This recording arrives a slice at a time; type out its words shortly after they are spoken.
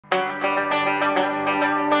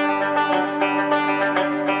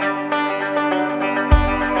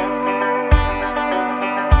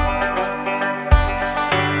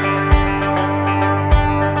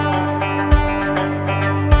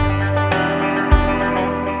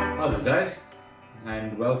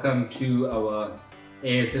and welcome to our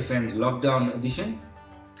ASFN's lockdown edition.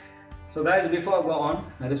 So guys, before I go on,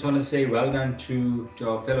 I just want to say well done to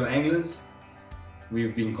our fellow anglers.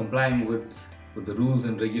 We've been complying with the rules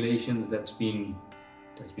and regulations that's been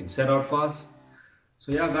set out for us.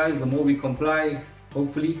 So yeah guys, the more we comply,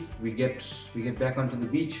 hopefully we get back onto the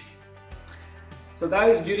beach. So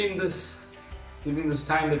guys, during this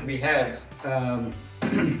time that we have,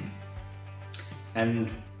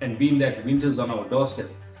 and being that winter's on our doorstep,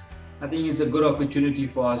 I think it's a good opportunity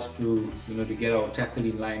for us to to get our tackle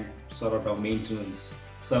in line, sort out our maintenance,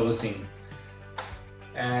 servicing,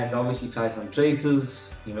 and obviously try some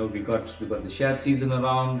traces. We got the shad season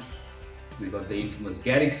around, we got the infamous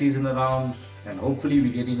garrick season around, and hopefully we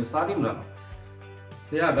get in a sardine run.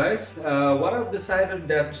 So yeah guys, what I've decided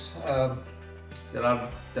that I'll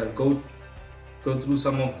go through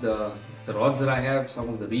some of the rods that I have, some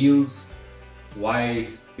of the reels, why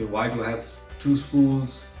do I have two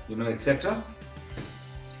spools, etc.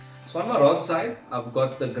 So on my rod side, I've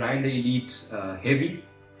got the Grinder Elite heavy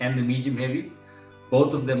and the medium heavy.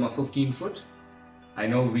 Both of them are 15 foot. I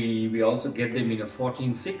know we also get them in a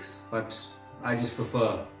 14.6, but I just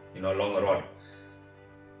prefer a longer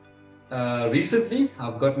rod. Recently,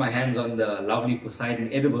 I've got my hands on the lovely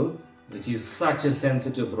Poseidon Edible, which is such a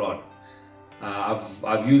sensitive rod.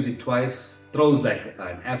 I've used it twice. Throws like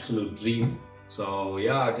an absolute dream. So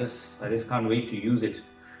yeah, I just can't wait to use it.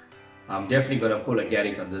 I'm definitely gonna pull a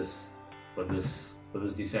garrick on this for this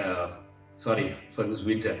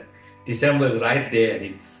winter. December is right there,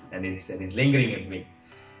 and it's lingering at me.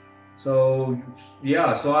 So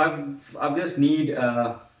yeah, so I've just need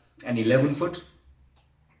an 11 foot.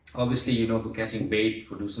 Obviously, for catching bait,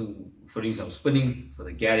 for doing some spinning, for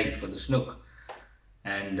the garrick, for the snook.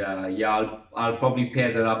 And yeah, I'll probably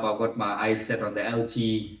pair that up. I've got my eyes set on the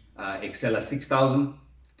LT XLR 6000.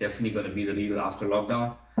 Definitely going to be the reel after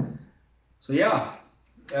lockdown. So yeah,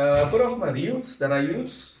 a bit of my reels that I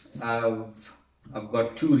use. I've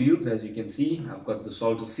got two reels, as you can see. I've got the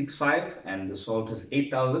Saltwater 6.5 and the Saltwater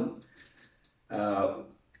 8000. The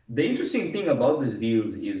interesting thing about these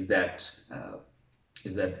reels is that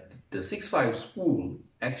the 6.5 spool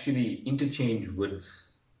actually interchange with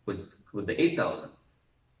the 8000,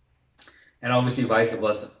 and obviously vice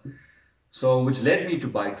versa. So which led me to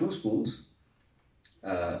buy two spools,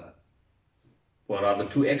 or rather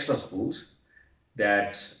two extra spools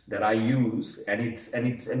that I use, and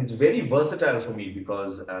it's very versatile for me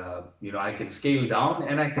because I can scale down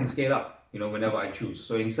and I can scale up whenever I choose.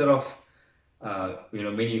 So instead of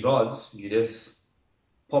many rods, you just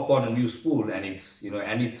pop on a new spool, and it's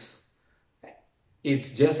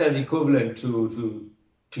just as equivalent to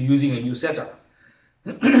using a new setup.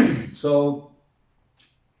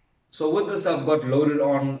 So with this, I've got loaded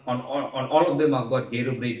on all of them. I've got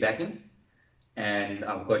gator braid backing, and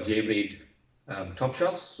I've got J braid top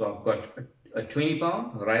shots. So I've got a 20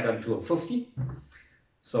 pound right onto a 50.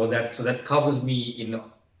 So that covers me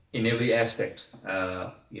in every aspect.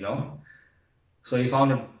 So if I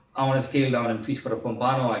want to scale down and fish for a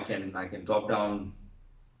pompano, I can drop down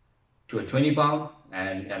to a 20 pound,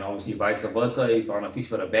 and obviously vice versa. If I want to fish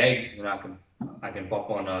for a bag, I can pop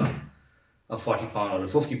on a 40 pound or a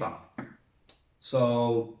 50 pound.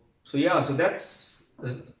 So yeah, so that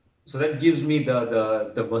gives me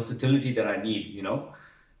the versatility that I need,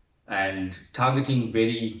 and targeting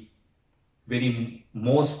very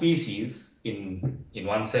more species in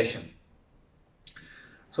one session.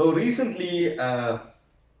 So recently,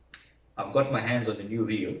 I've got my hands on a new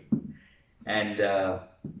reel, and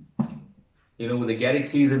with the garrick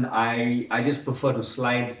season, I just prefer to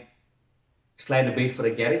slide the bait for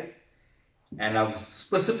a garrick. And I've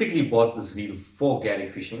specifically bought this reel for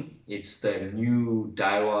garrick fishing. It's the new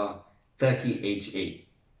Daiwa 30HA.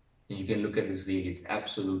 And you can look at this reel, it's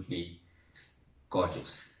absolutely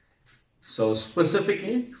gorgeous. So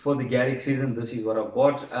specifically for the garrick season, this is what I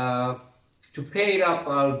bought. To pair it up,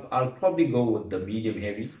 I'll probably go with the medium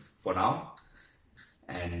heavy for now.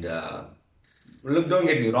 And look, don't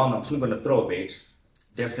get me wrong, I'm still going to throw a bait.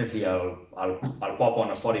 Definitely I'll pop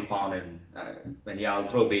on a 40 pound and yeah, I'll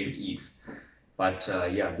throw bait with ease. But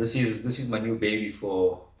yeah, this is my new baby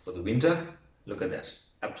for the winter. Look at that,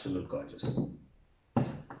 absolute gorgeous.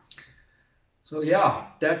 So yeah,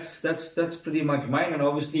 that's pretty much mine. And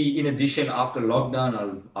obviously, in addition, after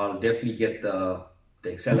lockdown, I'll definitely get the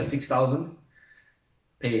XLR 6000,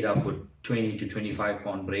 pair it up with 20 to 25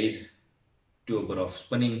 pound braid, do a bit of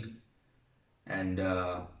spinning, and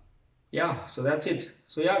yeah, so that's it.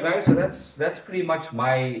 So yeah guys, so that's pretty much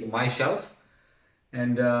my shelf,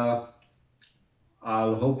 and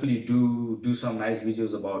I'll hopefully do some nice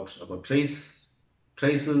videos about traces,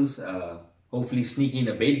 hopefully sneak in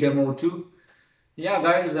a bait demo too. Yeah,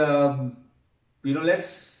 guys,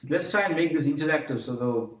 let's try and make this interactive.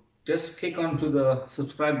 So just click onto the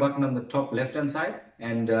subscribe button on the top left hand side,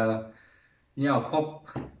 and pop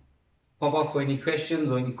up for any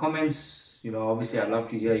questions or any comments. Obviously I'd love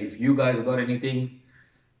to hear if you guys got anything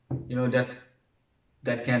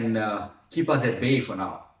that can keep us at bay for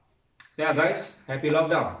now. Yeah, guys, happy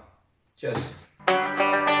lockdown. Cheers.